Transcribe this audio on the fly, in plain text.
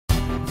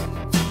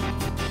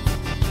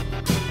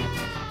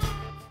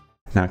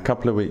Now, a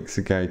couple of weeks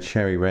ago,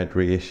 Cherry Red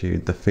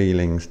reissued the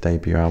Feelings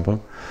debut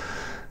album.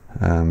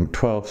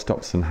 12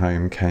 Stops and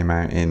Home came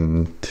out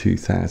in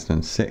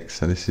 2006,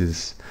 so this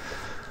is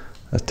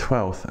a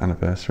 12th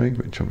anniversary,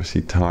 which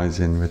obviously ties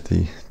in with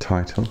the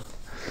title.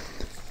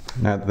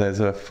 Now,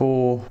 there's a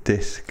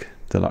 4-disc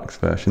deluxe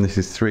version. This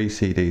is 3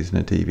 CDs and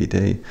a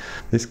DVD.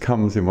 This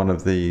comes in one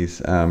of these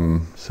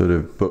sort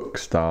of book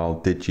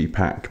style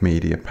digipack,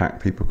 media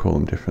pack, people call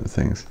them different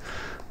things.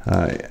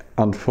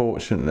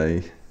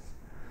 Unfortunately,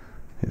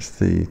 it's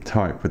the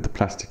type with the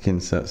plastic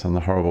inserts on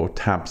the horrible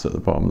tabs at the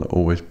bottom that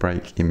always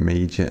break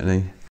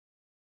immediately.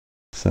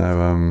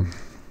 So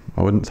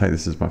I wouldn't say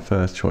this is my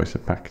first choice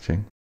of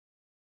packaging.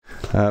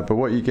 But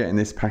what you get in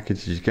this package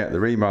is you get the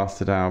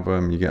remastered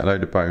album, you get a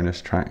load of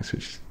bonus tracks,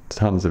 which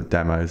tons of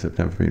demos that have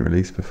never been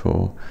released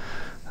before,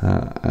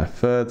 a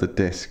further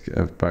disc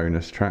of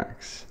bonus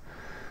tracks.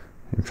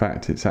 In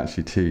fact, it's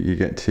actually you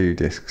get 2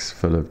 discs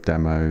full of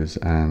demos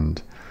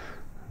and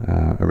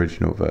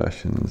original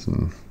versions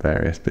and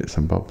various bits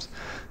and bobs.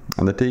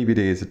 And the DVD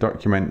is a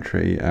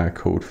documentary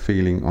called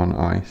Feeling on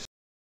Ice,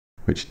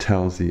 which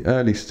tells the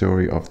early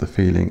story of the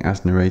Feeling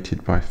as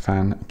narrated by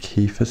fan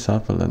Kiefer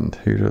Sutherland.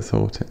 Who'd have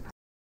thought it?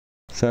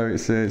 So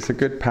it's a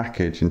good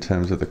package in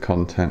terms of the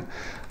content.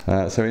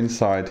 So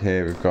inside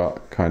here we've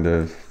got kind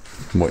of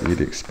what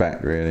you'd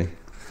expect really.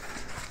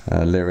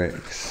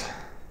 Lyrics,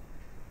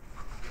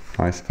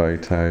 nice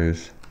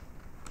photos.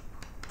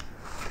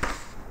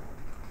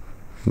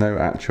 No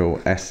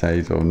actual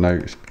essays or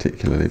notes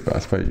particularly, but I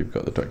suppose you've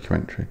got the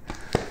documentary.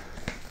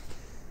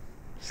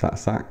 So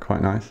that's that,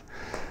 quite nice.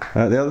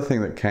 The other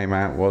thing that came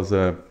out was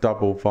a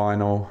double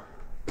vinyl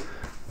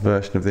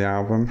version of the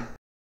album.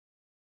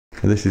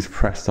 This is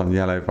pressed on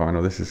yellow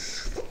vinyl, this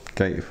is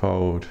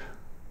gatefold.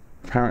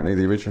 Apparently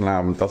the original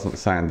album doesn't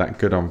sound that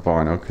good on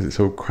vinyl because it's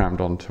all crammed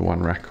onto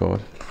one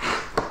record.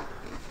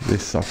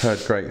 I've heard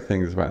great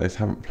things about this,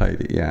 haven't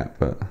played it yet,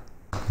 but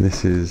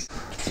this is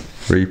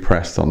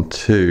repressed on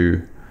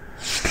 2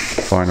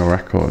 vinyl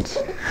records.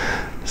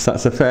 So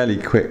that's a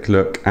fairly quick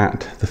look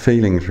at the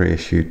Feelings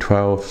reissue,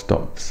 12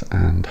 Stops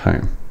and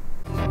Home.